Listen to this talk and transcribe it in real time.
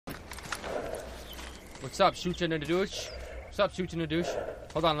What's up, shooting in the douche? What's up, shooting in the douche?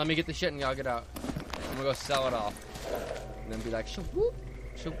 Hold on, let me get the shit and y'all get out. I'm gonna go sell it all. And then be like, shoo-whoop,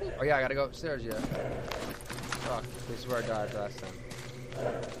 shoo-whoop. Oh yeah, I gotta go upstairs, yeah. Fuck, this is where I died last time.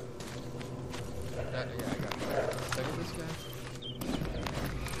 Yeah, I got it. Look at this guy.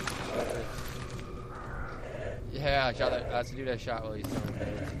 Yeah, I shot that. That's the dude I shot while he's throwing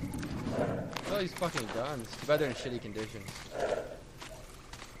grenades. Oh, these fucking guns. Too bad they're in shitty conditions.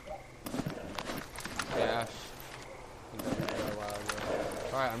 Cash.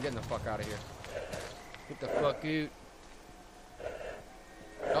 Alright, I'm getting the fuck out of here. Get the fuck out.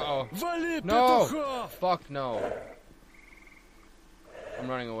 Uh-oh. No! Fuck no. I'm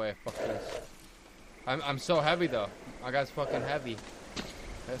running away. Fuck this. I'm so heavy though. My guy's fucking heavy.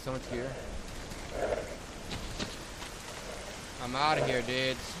 I have so much gear. I'm out of here,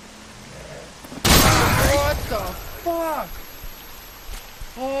 dudes. What the fuck?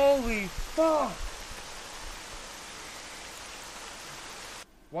 Holy fuck.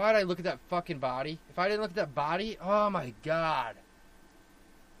 Why'd I look at that fucking body? If I didn't look at that body, oh my god.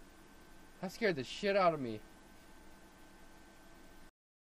 That scared the shit out of me.